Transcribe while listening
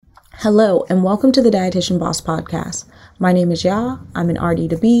Hello, and welcome to the Dietitian Boss Podcast. My name is Ya. I'm an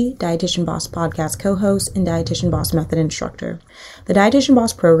RD2B, Dietitian Boss Podcast co-host, and Dietitian Boss Method instructor. The Dietitian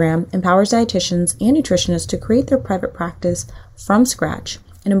Boss program empowers dietitians and nutritionists to create their private practice from scratch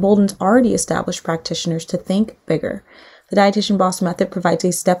and emboldens already established practitioners to think bigger. The Dietitian Boss Method provides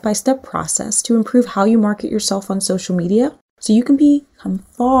a step-by-step process to improve how you market yourself on social media so you can become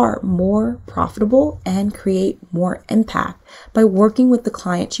far more profitable and create more impact by working with the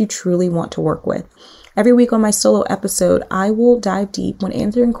clients you truly want to work with. Every week on my solo episode, I will dive deep when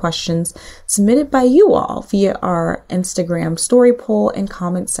answering questions submitted by you all via our Instagram story poll and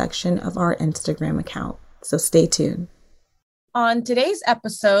comment section of our Instagram account. So stay tuned. On today's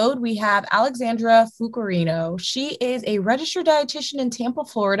episode, we have Alexandra Fucarino. She is a registered dietitian in Tampa,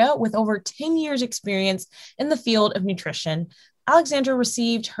 Florida, with over 10 years experience in the field of nutrition. Alexandra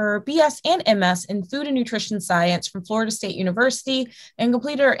received her BS and MS in Food and Nutrition Science from Florida State University and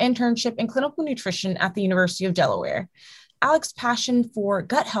completed her internship in clinical nutrition at the University of Delaware. Alex's passion for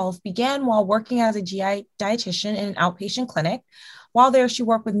gut health began while working as a GI dietitian in an outpatient clinic. While there, she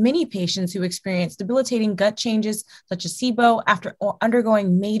worked with many patients who experienced debilitating gut changes, such as SIBO, after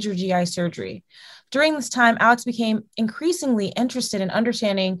undergoing major GI surgery. During this time, Alex became increasingly interested in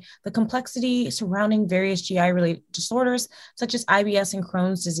understanding the complexity surrounding various GI-related disorders, such as IBS and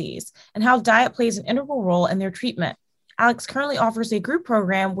Crohn's disease, and how diet plays an integral role in their treatment. Alex currently offers a group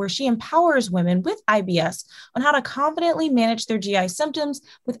program where she empowers women with IBS on how to confidently manage their GI symptoms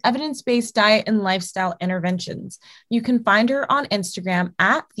with evidence-based diet and lifestyle interventions. You can find her on Instagram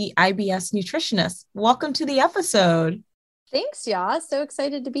at the IBS Nutritionist. Welcome to the episode. Thanks, y'all. So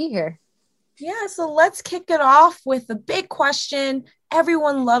excited to be here. Yeah, so let's kick it off with the big question.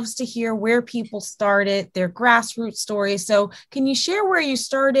 Everyone loves to hear where people started, their grassroots stories. So can you share where you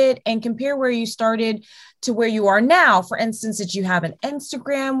started and compare where you started to where you are now? For instance, did you have an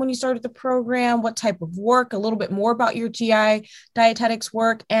Instagram when you started the program? What type of work? A little bit more about your GI dietetics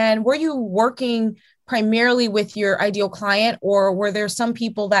work. And were you working primarily with your ideal client, or were there some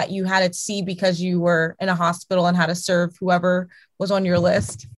people that you had to see because you were in a hospital and had to serve whoever was on your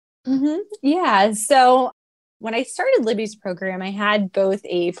list? Yeah. So when I started Libby's program, I had both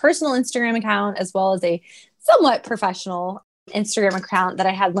a personal Instagram account as well as a somewhat professional Instagram account that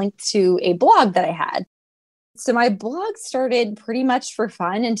I had linked to a blog that I had. So my blog started pretty much for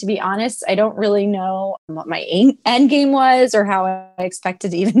fun. And to be honest, I don't really know what my end game was or how I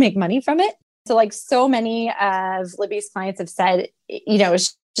expected to even make money from it. So like so many of Libby's clients have said,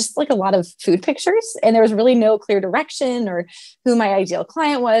 it's just like a lot of food pictures, and there was really no clear direction or who my ideal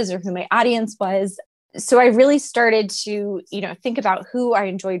client was or who my audience was. So I really started to, think about who I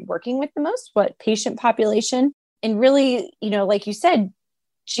enjoyed working with the most, what patient population, and really, like you said,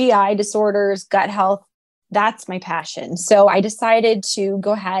 GI disorders, gut health, that's my passion. So I decided to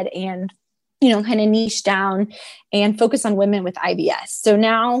go ahead and, kind of niche down and focus on women with IBS. So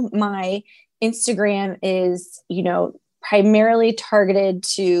now my Instagram is, primarily targeted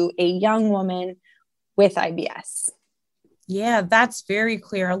to a young woman with IBS. Yeah, that's very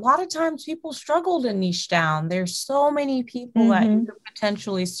clear. A lot of times people struggle to niche down. There's so many people that you could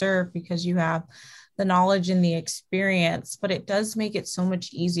potentially serve because you have the knowledge and the experience, but it does make it so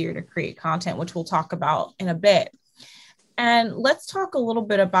much easier to create content, which we'll talk about in a bit. And let's talk a little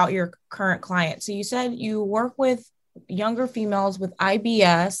bit about your current client. So you said you work with younger females with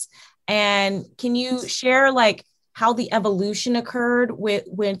IBS, and can you share how the evolution occurred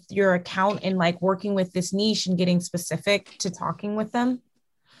with your account and working with this niche and getting specific to talking with them?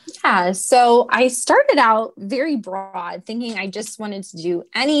 Yeah. So I started out very broad, thinking I just wanted to do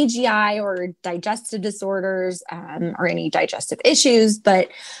any GI or digestive disorders or any digestive issues. But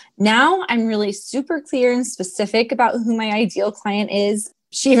now I'm really super clear and specific about who my ideal client is.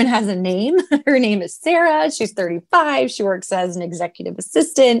 She even has a name. Her name is Sarah. She's 35. She works as an executive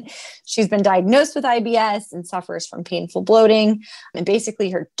assistant. She's been diagnosed with IBS and suffers from painful bloating. And basically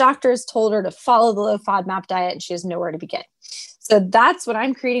her doctors told her to follow the low FODMAP diet, and she has nowhere to begin. So that's what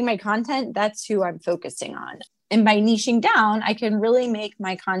I'm creating my content. That's who I'm focusing on. And by niching down, I can really make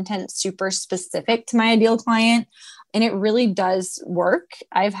my content super specific to my ideal client. And it really does work.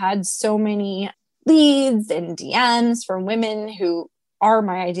 I've had so many leads and DMs from women who are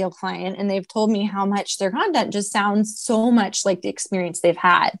my ideal client, and they've told me how much their content just sounds so much like the experience they've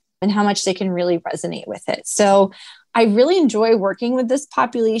had and how much they can really resonate with it. So I really enjoy working with this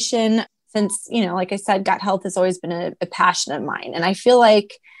population since, like I said, gut health has always been a passion of mine. And I feel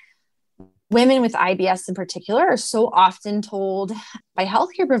like women with IBS in particular are so often told by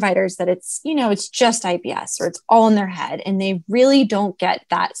healthcare providers that it's just IBS or it's all in their head, and they really don't get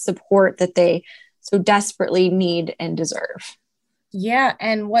that support that they so desperately need and deserve. Yeah.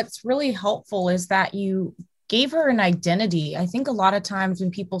 And what's really helpful is that you gave her an identity. I think a lot of times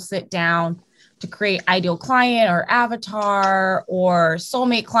when people sit down to create ideal client or avatar or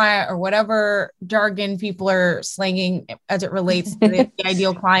soulmate client or whatever jargon people are slanging as it relates to the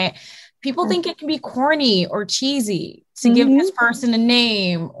ideal client, people think it can be corny or cheesy to give this person a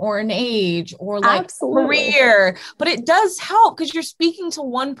name or an age or like career, but it does help because you're speaking to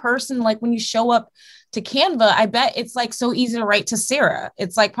one person. Like when you show up to Canva, I bet it's like so easy to write to Sarah.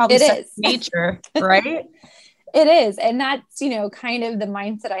 It's like probably second nature, right? It is. And that's, kind of the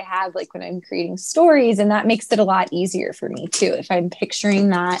mindset I have, like when I'm creating stories, and that makes it a lot easier for me too. If I'm picturing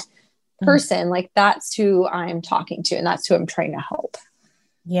that person, like that's who I'm talking to and that's who I'm trying to help.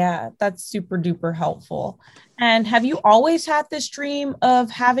 Yeah, that's super duper helpful. And have you always had this dream of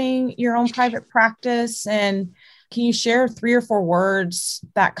having your own private practice? And can you share 3 or 4 words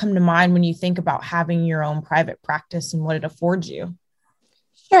that come to mind when you think about having your own private practice and what it affords you?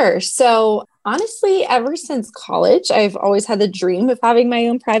 Sure. So honestly, ever since college, I've always had the dream of having my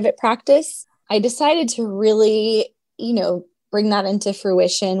own private practice. I decided to really, bring that into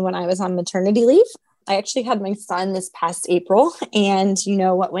fruition when I was on maternity leave. I actually had my son this past April, and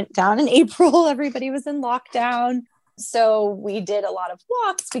what went down in April, everybody was in lockdown. So we did a lot of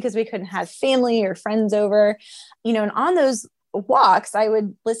walks because we couldn't have family or friends over, and on those walks, I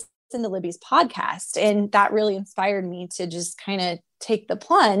would listen to Libby's podcast, and that really inspired me to just kind of take the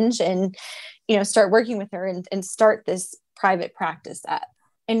plunge and, start working with her and start this private practice up.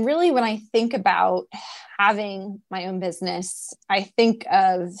 And really, when I think about having my own business, I think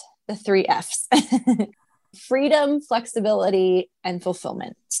of the 3 F's: freedom, flexibility, and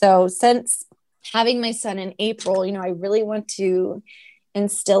fulfillment. So since having my son in April, I really want to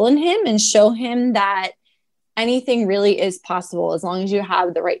instill in him and show him that anything really is possible as long as you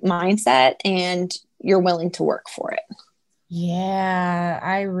have the right mindset and you're willing to work for it. Yeah,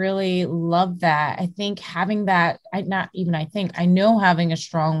 I really love that. I think having that, I know having a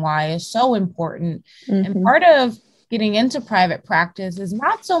strong why is so important. And part of getting into private practice is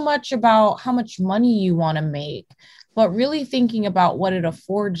not so much about how much money you want to make, but really thinking about what it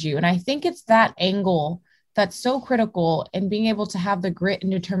affords you. And I think it's that angle that's so critical, and being able to have the grit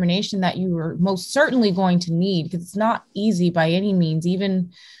and determination that you are most certainly going to need, because it's not easy by any means.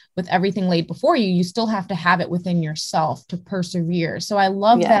 Even with everything laid before you, you still have to have it within yourself to persevere. So I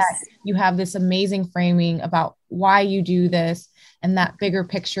love that you have this amazing framing about why you do this and that bigger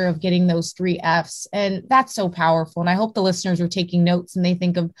picture of getting those 3 F's. And that's so powerful. And I hope the listeners are taking notes and they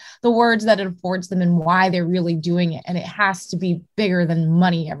think of the words that it affords them and why they're really doing it. And it has to be bigger than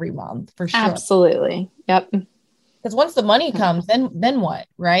money every month, for sure. Absolutely. Yep. Because once the money comes, then what,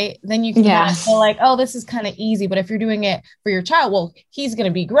 right? Then you can kind of feel like, oh, this is kind of easy. But if you're doing it for your child, well, he's going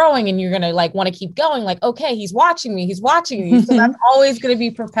to be growing and you're going to like want to keep going. Like, okay, he's watching me. So that's always going to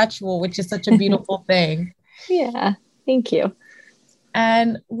be perpetual, which is such a beautiful thing. Yeah. Thank you.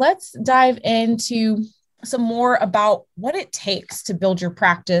 And let's dive into some more about what it takes to build your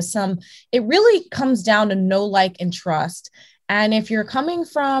practice. It really comes down to know, like, and trust. And if you're coming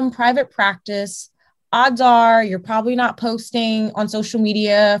from private practice, odds are you're probably not posting on social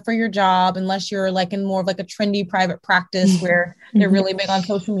media for your job unless you're like in more of like a trendy private practice where they're really big on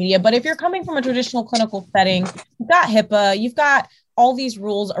social media. But if you're coming from a traditional clinical setting, you've got HIPAA, you've got all these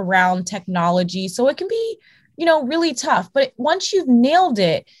rules around technology. So it can be, really tough. But once you've nailed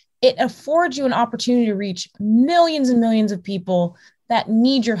it, it affords you an opportunity to reach millions and millions of people that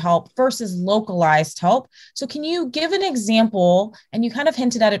need your help versus localized help. So can you give an example? And you kind of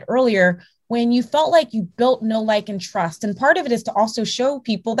hinted at it earlier, when you felt like you built know, like, and trust. And part of it is to also show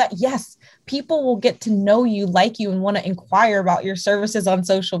people that, yes, people will get to know you, like you, and want to inquire about your services on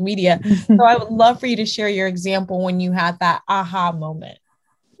social media. So I would love for you to share your example when you had that aha moment.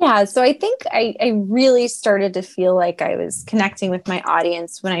 Yeah. So I think I really started to feel like I was connecting with my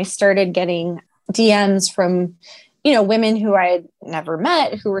audience when I started getting DMs from, women who I had never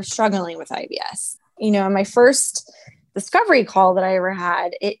met who were struggling with IBS. My first discovery call that I ever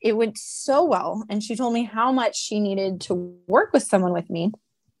had, it went so well. And she told me how much she needed to work with someone with me.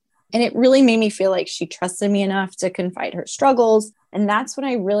 And it really made me feel like she trusted me enough to confide her struggles. And that's when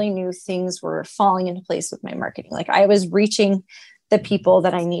I really knew things were falling into place with my marketing. Like I was reaching the people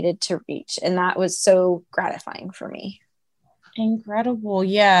that I needed to reach. And that was so gratifying for me. Incredible.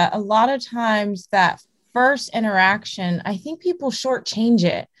 Yeah. A lot of times that first interaction, I think people shortchange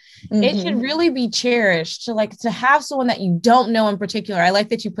it. It should really be cherished to have someone that you don't know in particular. I like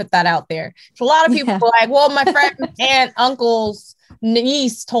that you put that out there. So a lot of people are like, well, my friends, aunt, uncles,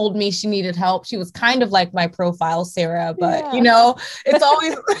 niece told me she needed help. She was kind of like my profile, Sarah, but it's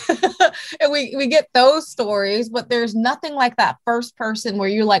always, and we get those stories, but there's nothing like that first person where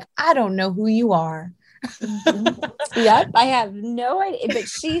you're like, I don't know who you are. Yep. I have no idea, but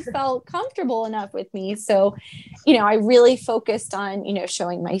she felt comfortable enough with me. So, I really focused on,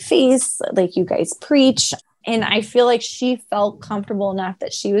 showing my face like you guys preach. And I feel like she felt comfortable enough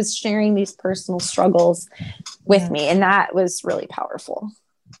that she was sharing these personal struggles with me. And that was really powerful.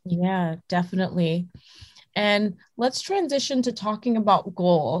 Yeah, definitely. And let's transition to talking about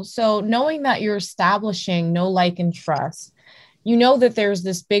goals. So knowing that you're establishing know, like, and trust, that there's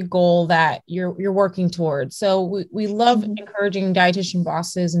this big goal that you're working towards. So we love encouraging dietitian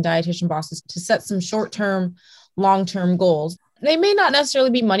bosses to set some short-term, long-term goals. They may not necessarily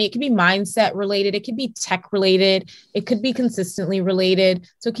be money. It could be mindset related. It could be tech related. It could be consistently related.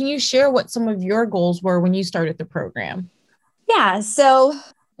 So can you share what some of your goals were when you started the program? Yeah. So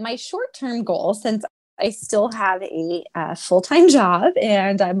my short-term goal, since I still have a full-time job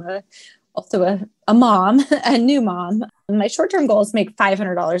and I'm also a mom, a new mom, my short-term goal is to make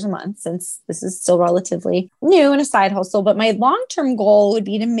 $500 a month, since this is still relatively new and a side hustle. But my long-term goal would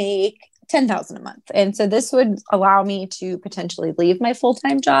be to make $10,000 a month. And so this would allow me to potentially leave my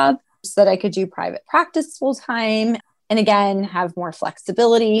full-time job so that I could do private practice full-time. And again, have more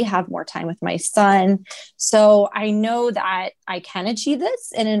flexibility, have more time with my son. So I know that I can achieve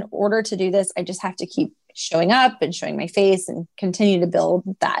this. And in order to do this, I just have to keep showing up and showing my face and continue to build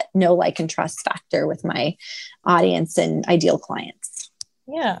that know, like, and trust factor with my audience and ideal clients.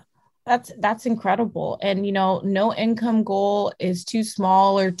 Yeah. That's incredible. And, no income goal is too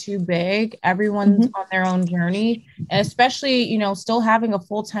small or too big. Everyone's on their own journey. And especially, still having a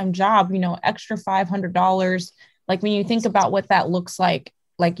full-time job, extra $500, like when you think about what that looks like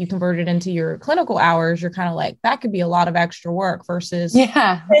you convert it into your clinical hours, you're kind of like, that could be a lot of extra work versus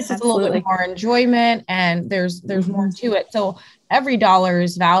this is a little bit more enjoyment and there's more to it. So every dollar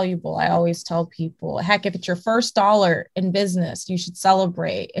is valuable. I always tell people, heck, if it's your first dollar in business, you should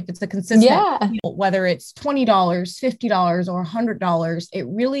celebrate. If it's a consistent, whether it's $20, $50 or $100, it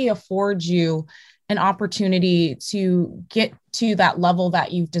really affords you an opportunity to get to that level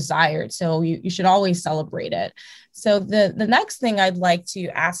that you've desired. So you should always celebrate it. So the next thing I'd like to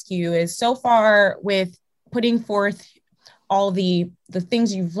ask you is, so far with putting forth all the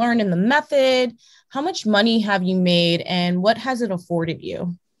things you've learned in the method, how much money have you made and what has it afforded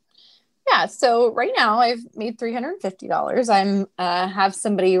you? Yeah. So right now I've made $350. I'm have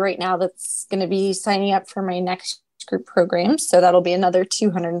somebody right now that's going to be signing up for my next group program. So that'll be another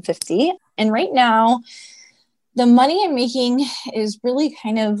 $250. And right now the money I'm making is really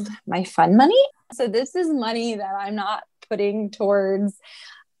kind of my fun money. So this is money that I'm not putting towards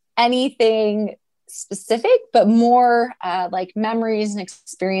anything specific, but more like memories and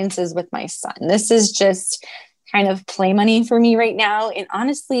experiences with my son. This is just kind of play money for me right now. And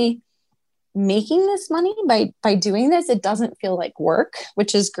honestly, making this money by doing this, it doesn't feel like work,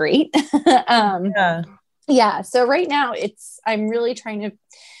 which is great. Yeah. So right now I'm really trying to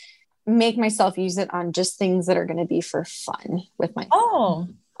make myself use it on just things that are going to be for fun with my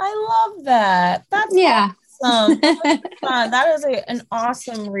son. I love that. That's awesome. That is an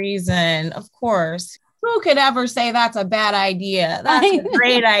awesome reason. Of course. Who could ever say that's a bad idea? That's a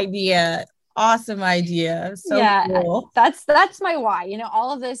great idea. Awesome idea. So cool. That's my why.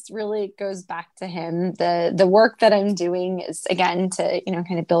 All of this really goes back to him. The work that I'm doing is, again, to,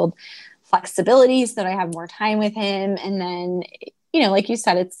 kind of build flexibility so that I have more time with him. And then, like you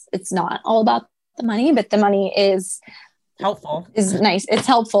said, it's not all about the money, but the money is helpful, is nice. It's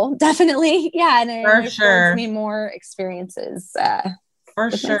helpful. Definitely. Yeah. And it affords me more experiences.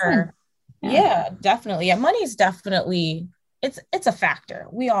 For sure. Yeah, definitely. Yeah. Money's definitely, it's a factor.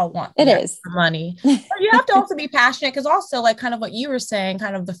 We all want money, but you have to also be passionate, because also, like kind of what you were saying,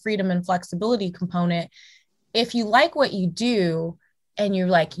 kind of the freedom and flexibility component. If you like what you do and you're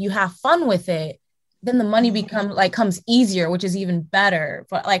like, you have fun with it, then the money comes easier, which is even better.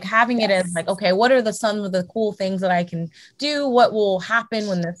 But like having it as like, okay, what are some of the cool things that I can do? What will happen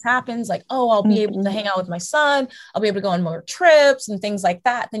when this happens? Like, oh, I'll be able to hang out with my son. I'll be able to go on more trips and things like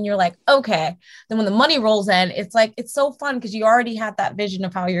that. Then you're like, okay. Then when the money rolls in, it's like, it's so fun because you already had that vision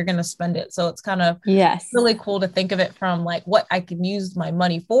of how you're going to spend it. So it's kind of really cool to think of it from like what I can use my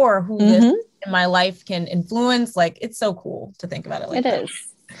money for, who this in my life can influence. Like, it's so cool to think about it like that.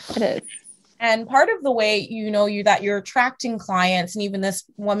 It is. And part of the way, that you're attracting clients, and even this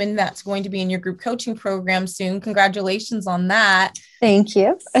woman that's going to be in your group coaching program soon, congratulations on that. Thank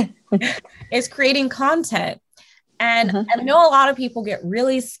you. Is creating content. And I know a lot of people get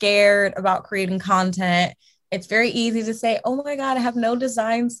really scared about creating content. it's very easy to say, oh my God, I have no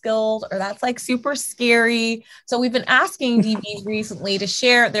design skills, or that's like super scary. So we've been asking DBs recently to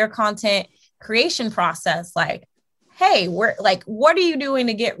share their content creation process. Like, hey, what are you doing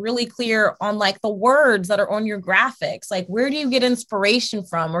to get really clear on like the words that are on your graphics? Like, where do you get inspiration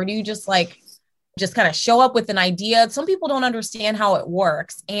from? Or do you just kind of show up with an idea? Some people don't understand how it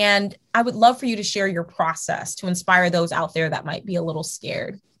works. And I would love for you to share your process to inspire those out there that might be a little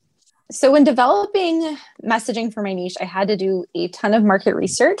scared. So when developing messaging for my niche, I had to do a ton of market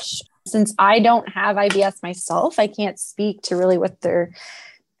research. Since I don't have IBS myself, I can't speak to really what their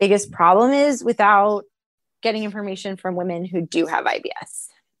biggest problem is without getting information from women who do have IBS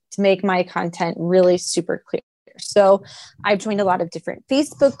to make my content really super clear. So I've joined a lot of different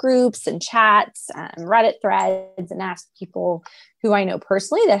Facebook groups and chats, Reddit threads, and asked people who I know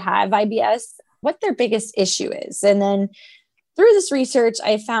personally that have IBS what their biggest issue is. And then through this research,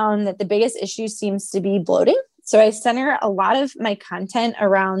 I found that the biggest issue seems to be bloating. So I center a lot of my content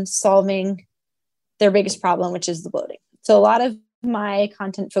around solving their biggest problem, which is the bloating. So a lot of my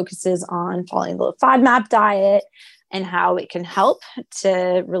content focuses on following the FODMAP diet and how it can help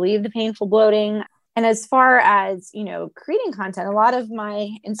to relieve the painful bloating. And as far as, creating content, a lot of my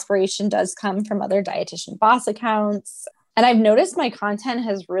inspiration does come from other dietitian boss accounts. And I've noticed my content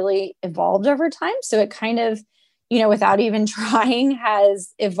has really evolved over time. So it kind of, without even trying,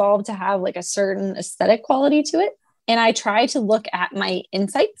 has evolved to have like a certain aesthetic quality to it. And I try to look at my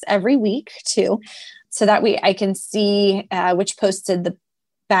insights every week too, so that way I can see which posts did the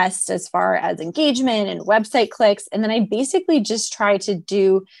best as far as engagement and website clicks. And then I basically just try to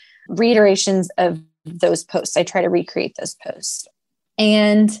do reiterations of those posts. I try to recreate those posts.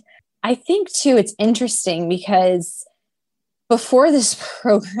 And I think too, it's interesting because before this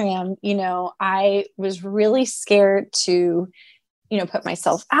program, I was really scared to, put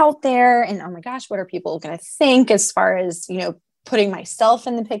myself out there and, oh my gosh, what are people going to think as far as, putting myself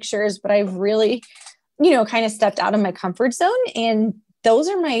in the pictures? But I've really, kind of stepped out of my comfort zone. And those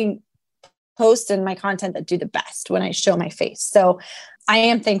are my posts and my content that do the best when I show my face. So I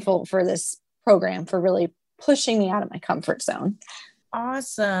am thankful for this program for really pushing me out of my comfort zone.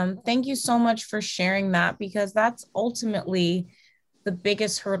 Awesome. Thank you so much for sharing that, because that's ultimately the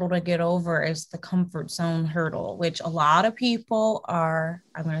biggest hurdle to get over, is the comfort zone hurdle, which a lot of people are,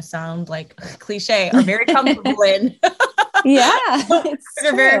 I'm going to sound like cliche, are very comfortable in. Yeah,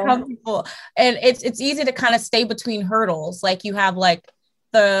 they're very comfortable. And it's easy to kind of stay between hurdles. Like you have like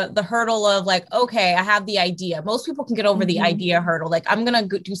the hurdle of like, okay, I have the idea. Most people can get over the idea hurdle. Like, I'm going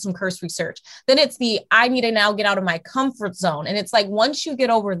to do some course research. Then it's I need to now get out of my comfort zone. And it's like, once you get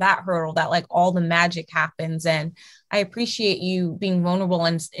over that hurdle, that like all the magic happens. And I appreciate you being vulnerable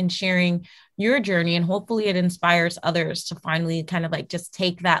and sharing your journey. And hopefully it inspires others to finally kind of like just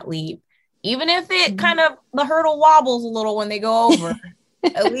take that leap. Even if it kind of, the hurdle wobbles a little when they go over,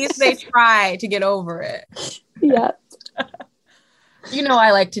 at least they try to get over it. Yeah.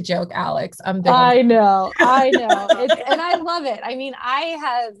 I like to joke, Alex. I know. And I love it. I mean,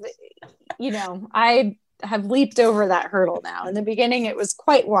 I have leaped over that hurdle now. In the beginning, it was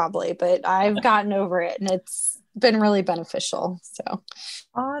quite wobbly, but I've gotten over it and it's been really beneficial. So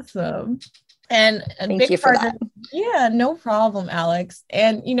awesome. And thank you for that. Yeah, no problem, Alex.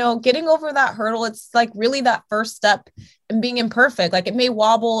 And, getting over that hurdle, it's like really that first step in being imperfect. Like, it may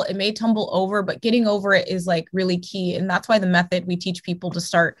wobble, it may tumble over, but getting over it is like really key. And that's why the method, we teach people to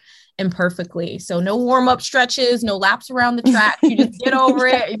start imperfectly. So no warm up stretches, no laps around the track. You just get over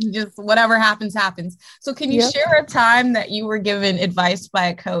it and you just, whatever happens, happens. So can you share a time that you were given advice by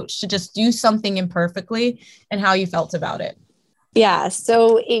a coach to just do something imperfectly and how you felt about it? Yeah.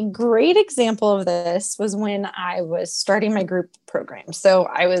 So a great example of this was when I was starting my group program. So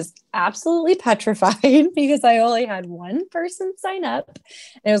I was absolutely petrified because I only had one person sign up.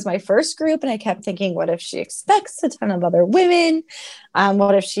 And it was my first group. And I kept thinking, what if she expects a ton of other women?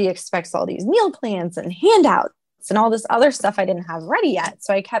 What if she expects all these meal plans and handouts and all this other stuff I didn't have ready yet?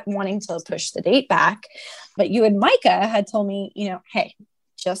 So I kept wanting to push the date back. But you and Micah had told me, hey,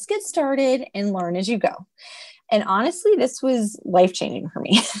 just get started and learn as you go. And honestly, this was life-changing for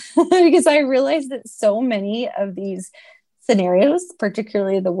me because I realized that so many of these scenarios,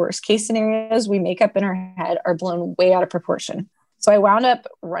 particularly the worst case scenarios we make up in our head, are blown way out of proportion. So I wound up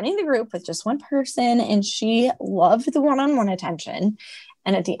running the group with just one person, and she loved the one-on-one attention.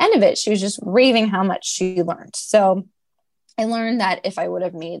 And at the end of it, she was just raving how much she learned. So I learned that if I would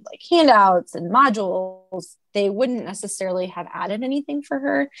have made like handouts and modules, they wouldn't necessarily have added anything for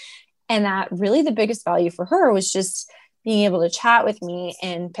her. And that really the biggest value for her was just being able to chat with me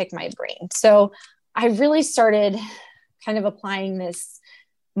and pick my brain. So I really started kind of applying this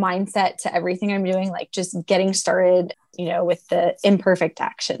mindset to everything I'm doing, like just getting started, with the imperfect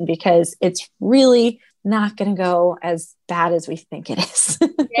action, because it's really not going to go as bad as we think it is.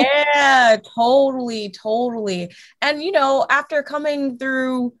 Yeah, totally. And, after coming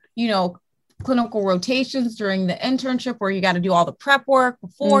through, clinical rotations during the internship where you got to do all the prep work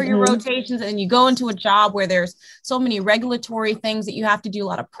before your rotations, and you go into a job where there's so many regulatory things that you have to do a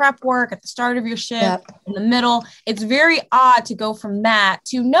lot of prep work at the start of your shift, in the middle. It's very odd to go from that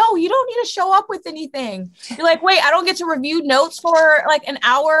to, no, you don't need to show up with anything. You're like, wait, I don't get to review notes for like an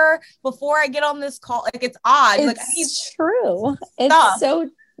hour before I get on this call. Like, it's odd. It's true. It's so,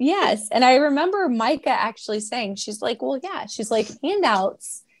 yes. And I remember Micah actually saying, she's like, well, yeah, she's like,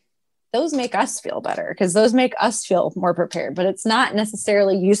 handouts, those make us feel better because those make us feel more prepared, but it's not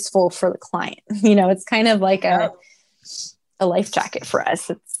necessarily useful for the client. It's kind of like a life jacket for us.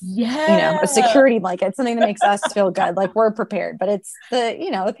 It's, a security blanket. It's something that makes us feel good. Like we're prepared, but it's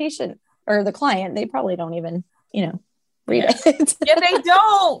the patient or the client, they probably don't even, read it. Yeah, they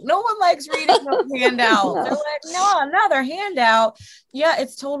don't. No one likes reading those handouts. No. They're like, no, another handout. Yeah,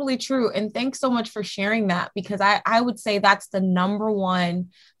 it's totally true. And thanks so much for sharing that, because I would say that's the number one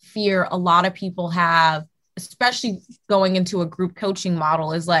fear a lot of people have, especially going into a group coaching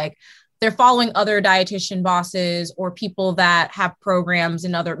model, is like they're following other dietitian bosses or people that have programs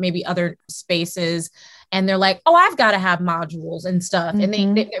in maybe other spaces. And they're like, oh, I've got to have modules and stuff.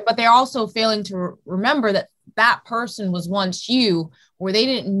 And but they're also failing to remember that person was once you, where they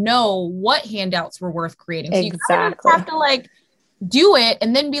didn't know what handouts were worth creating. So you kind of have to like do it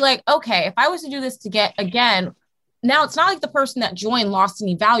and then be like, okay, if I was to do this to get again, now it's not like the person that joined lost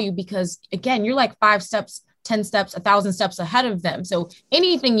any value, because again, you're like 5 steps, 10 steps, 1,000 steps ahead of them. So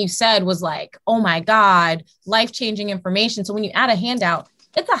anything you said was like, oh my God, life-changing information. So when you add a handout,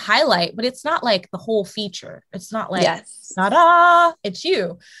 it's a highlight, but it's not like the whole feature. It's not like, ta-da, it's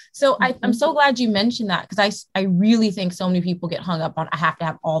you. So I'm so glad you mentioned that, because I really think so many people get hung up on, I have to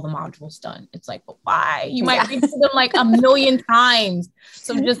have all the modules done. It's like, but why? You might read them like a million times.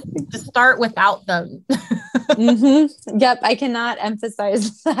 So just start without them. Yep. I cannot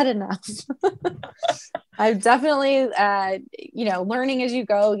emphasize that enough. I've definitely, learning as you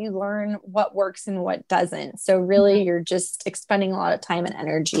go, you learn what works and what doesn't. So really you're just expending a lot of time and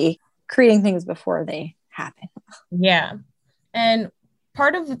energy creating things before they happen. Yeah. And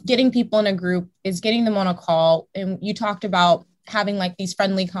part of getting people in a group is getting them on a call. And you talked about having like these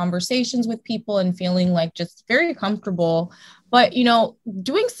friendly conversations with people and feeling like just very comfortable. But,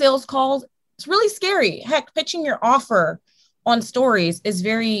 doing sales calls, it's really scary. Heck, pitching your offer on stories is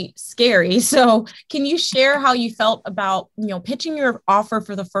very scary. So can you share how you felt about, pitching your offer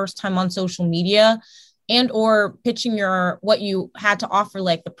for the first time on social media, and or pitching what you had to offer,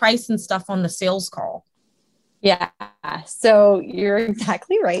 like the price and stuff on the sales call? Yeah. So you're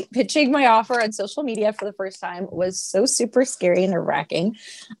exactly right. Pitching my offer on social media for the first time was so super scary and nerve-wracking.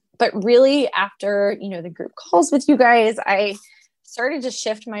 But really after, the group calls with you guys, I started to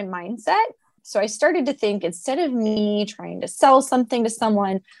shift my mindset. So I started to think, instead of me trying to sell something to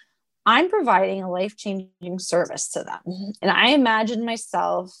someone, I'm providing a life-changing service to them. And I imagined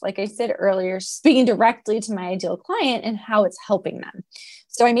myself, like I said earlier, speaking directly to my ideal client and how it's helping them.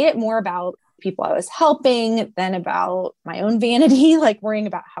 So I made it more about people I was helping than about my own vanity, like worrying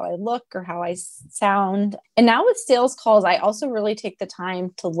about how I look or how I sound. And now with sales calls, I also really take the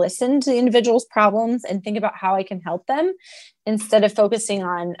time to listen to the individual's problems and think about how I can help them, instead of focusing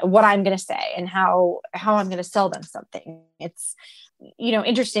on what I'm going to say and how I'm going to sell them something. It's,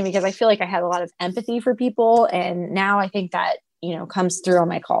 interesting, because I feel like I had a lot of empathy for people. And now I think that, comes through on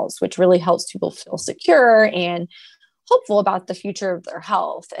my calls, which really helps people feel secure and hopeful about the future of their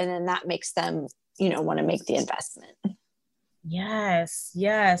health. And then that makes them, want to make the investment. Yes.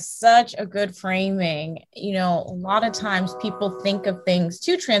 Such a good framing. A lot of times people think of things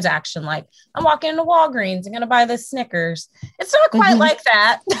too transaction, like I'm walking into Walgreens, I'm going to buy this Snickers. It's not quite like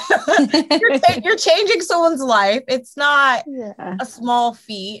that. You're changing someone's life. It's not a small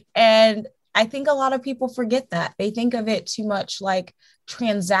feat. And I think a lot of people forget that. They think of it too much like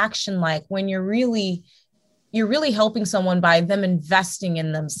transaction, like when you're really helping someone by them investing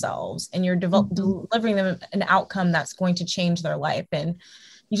in themselves, and you're delivering them an outcome that's going to change their life. And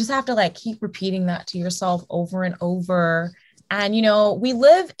you just have to like keep repeating that to yourself over and over. And, we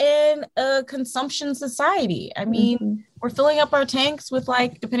live in a consumption society. I mean, we're filling up our tanks with,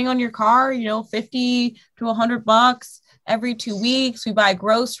 like, depending on your car, $50 to $100 every 2 weeks. We buy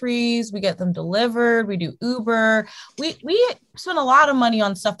groceries, we get them delivered, we do Uber. We spend a lot of money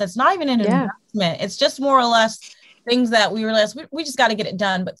on stuff that's not even an investment. It's just more or less things that we realize we just got to get it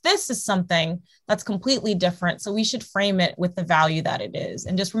done. But this is something that's completely different. So we should frame it with the value that it is.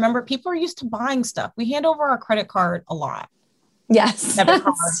 And just remember, people are used to buying stuff. We hand over our credit card a lot. Yes.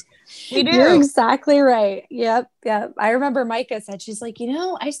 We do. You're exactly right. Yep. I remember Micah said, she's like,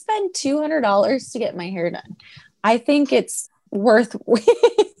 I spend $200 to get my hair done. I think it's worth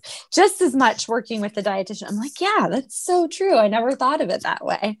just as much working with the dietitian. I'm like, yeah, that's so true. I never thought of it that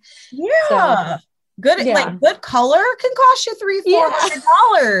way. Yeah. Good color can cost you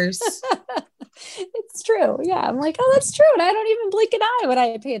 $300-$400. It's true. Yeah. I'm like, oh, that's true. And I don't even blink an eye when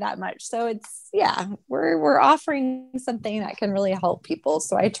I pay that much. So it's, we're offering something that can really help people.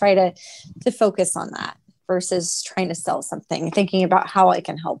 So I try to focus on that versus trying to sell something, thinking about how I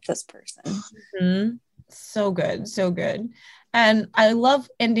can help this person. Mm-hmm. So good. So good. And I love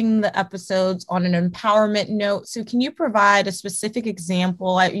ending the episodes on an empowerment note. So can you provide a specific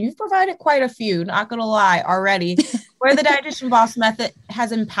example? You've provided quite a few, not going to lie already, where the Dietitian Boss method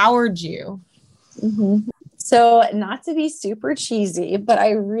has empowered you. Mm-hmm. So not to be super cheesy, but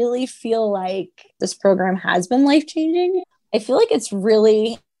I really feel like this program has been life-changing. I feel like it's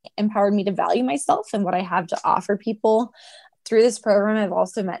really empowered me to value myself and what I have to offer people. Through this program, I've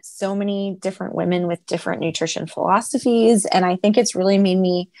also met so many different women with different nutrition philosophies. And I think it's really made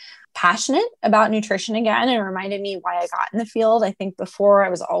me passionate about nutrition again and reminded me why I got in the field. I think before I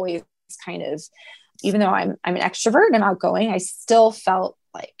was always kind of, even though I'm an extrovert and outgoing, I still felt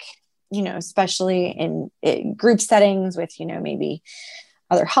like, especially in group settings with, maybe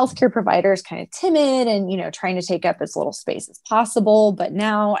other healthcare providers, kind of timid and, trying to take up as little space as possible. But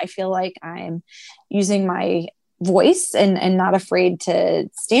now I feel like I'm using my voice and not afraid to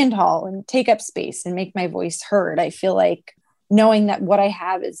stand tall and take up space and make my voice heard. I feel like knowing that what I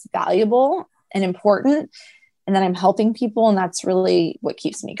have is valuable and important and that I'm helping people. And that's really what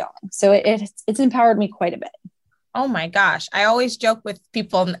keeps me going. So it's empowered me quite a bit. Oh my gosh. I always joke with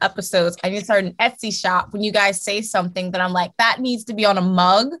people in the episodes. I need to start an Etsy shop when you guys say something that I'm like, that needs to be on a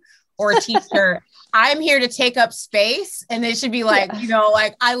mug or a t-shirt. I'm here to take up space. And it should be like,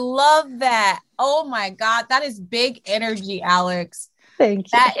 I love that. Oh my God. That is big energy, Alex. Thank you.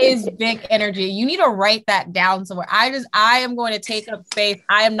 That is big energy. You need to write that down somewhere. I am going to take up space.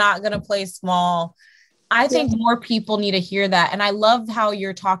 I am not going to play small. I think more people need to hear that. And I love how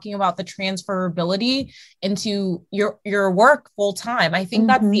you're talking about the transferability into your work full time. I think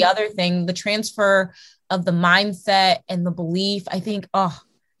that's the other thing, the transfer of the mindset and the belief. I think,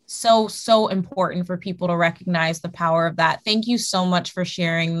 so important for people to recognize the power of that. Thank you so much for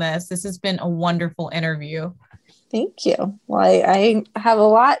sharing this. This has been a wonderful interview. Thank you. Well, I have a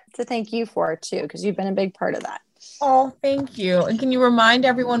lot to thank you for too, because you've been a big part of that. Oh, thank you. And can you remind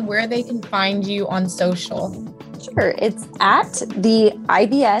everyone where they can find you on social? Sure. It's at the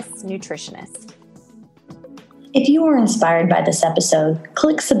IBS Nutritionist. If you were inspired by this episode,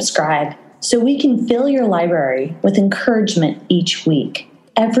 click subscribe so we can fill your library with encouragement each week.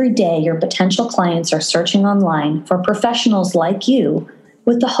 Every day, your potential clients are searching online for professionals like you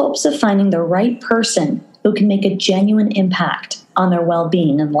with the hopes of finding the right person who can make a genuine impact on their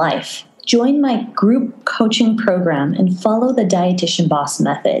well-being and life. Join my group coaching program and follow the Dietitian Boss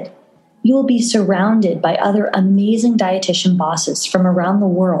method. You will be surrounded by other amazing dietitian bosses from around the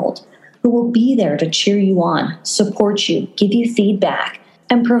world who will be there to cheer you on, support you, give you feedback,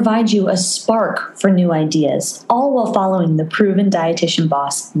 and provide you a spark for new ideas, all while following the proven Dietitian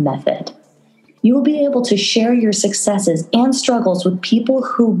Boss method. You will be able to share your successes and struggles with people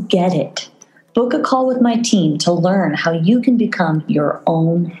who get it. Book a call with my team to learn how you can become your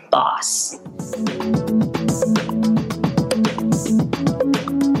own boss.